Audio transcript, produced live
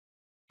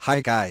Hi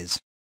guys.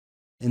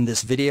 In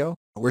this video,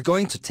 we're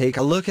going to take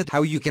a look at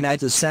how you can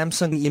add the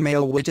Samsung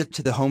email widget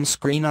to the home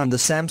screen on the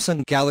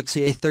Samsung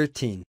Galaxy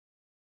A13.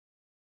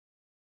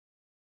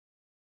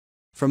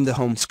 From the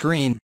home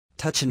screen,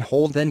 touch and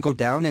hold, then go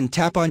down and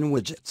tap on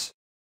Widgets.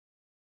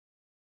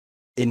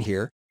 In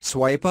here,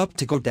 swipe up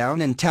to go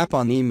down and tap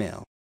on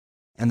Email.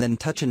 And then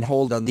touch and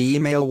hold on the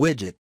email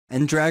widget,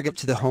 and drag it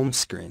to the home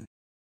screen.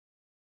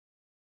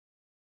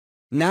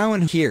 Now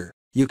in here,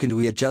 you can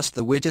readjust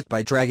the widget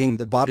by dragging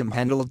the bottom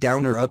handle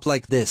down or up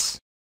like this.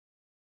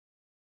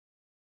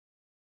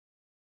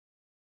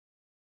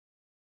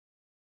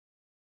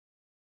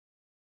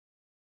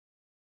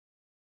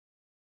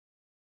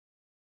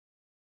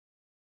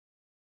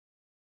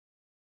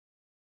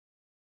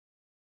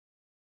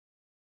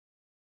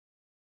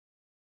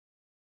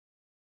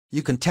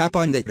 You can tap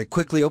on that to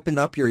quickly open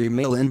up your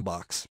email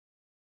inbox.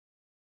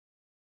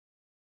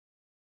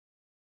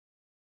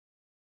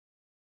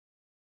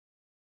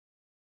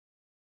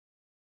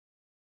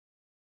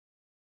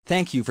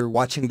 Thank you for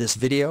watching this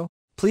video.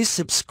 Please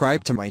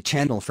subscribe to my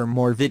channel for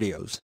more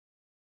videos.